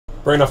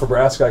Bring up for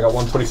Brasco, I got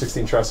one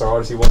 2016 TriStar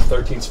Odyssey, one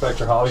 13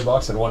 Spectre Hobby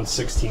Box, and one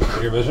 16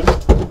 Clear Vision.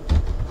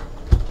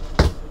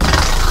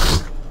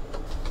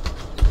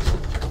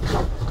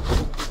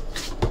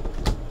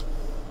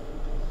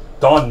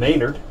 Don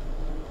Maynard.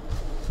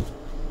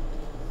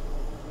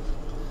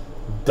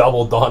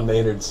 Double Don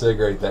Maynard sig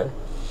right there.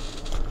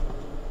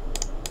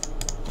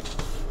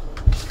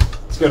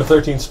 Let's go to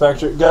 13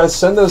 Spectre. Guys,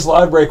 send those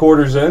live break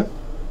orders in.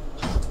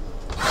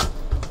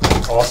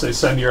 Also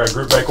send your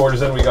group break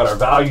orders in. We got our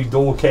value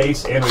dual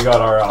case, and we got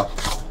our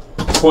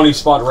 20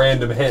 spot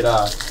random hit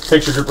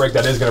picture group break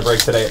that is going to break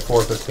today at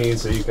 4:15,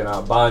 so you can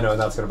buy knowing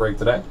that's going to break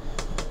today.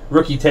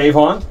 Rookie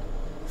Tavon,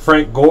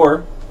 Frank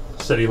Gore,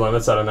 City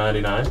Limits out of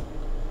 99.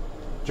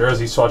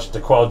 Jersey swatch to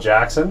Quell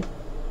Jackson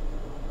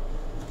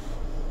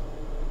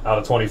out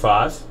of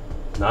 25.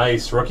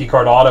 Nice. Rookie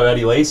card auto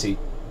Eddie Lacy.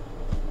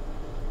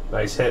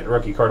 Nice hit.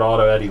 Rookie card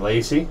auto Eddie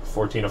Lacy,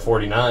 14 of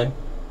 49.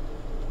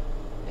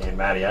 And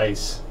Matty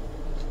Ice,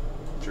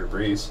 Drew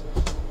Brees.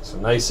 So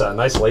nice,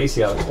 nice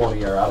Lacy out of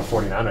 20 or out of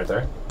 49 right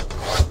there.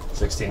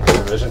 16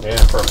 Clear Vision. Yeah,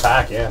 for a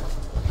pack. Yeah,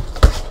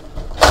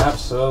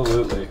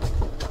 absolutely.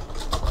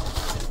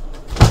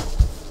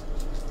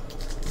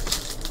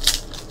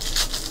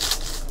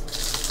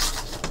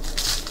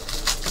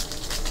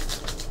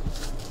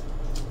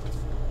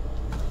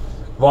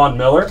 Von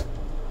Miller.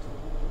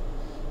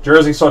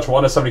 Jersey swatch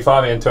 1 of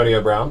 75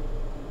 Antonio Brown.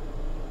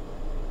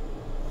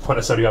 1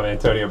 of 75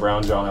 Antonio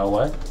Brown, John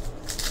Elway.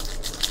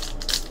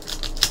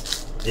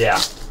 Yeah.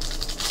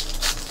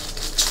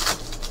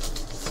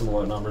 Some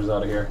low numbers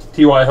out of here.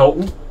 T.Y.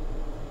 Hilton.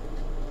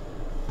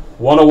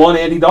 101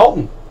 Andy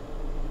Dalton.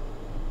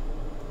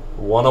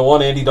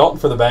 101 Andy Dalton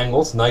for the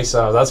Bengals. Nice.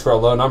 That's for a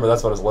low number.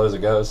 That's about as low as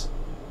it goes.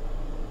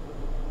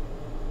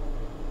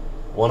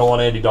 101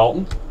 Andy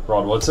Dalton.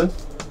 Rod Woodson.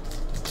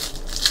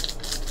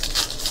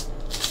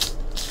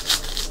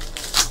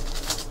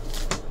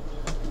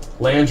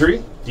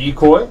 Landry,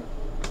 Decoy,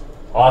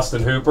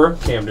 Austin Hooper,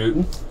 Cam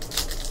Newton.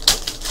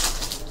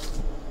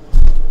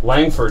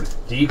 Langford,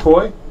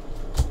 Decoy,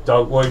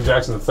 William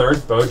Jackson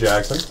III, Bo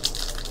Jackson.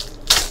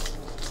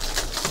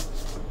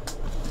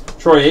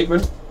 Troy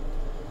Aikman,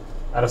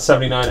 out of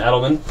 79,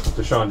 Edelman,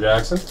 Deshaun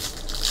Jackson.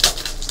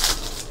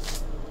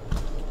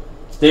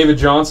 David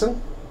Johnson,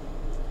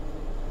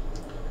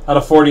 out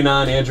of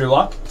 49, Andrew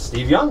Luck,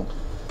 Steve Young.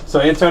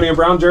 So Antonio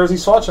Brown jersey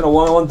swatch and a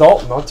 101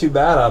 Dalton. Not too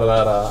bad out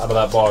of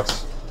that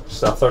box.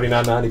 Just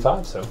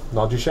 $39.95, so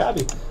not too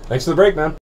shabby. Thanks for the break, man.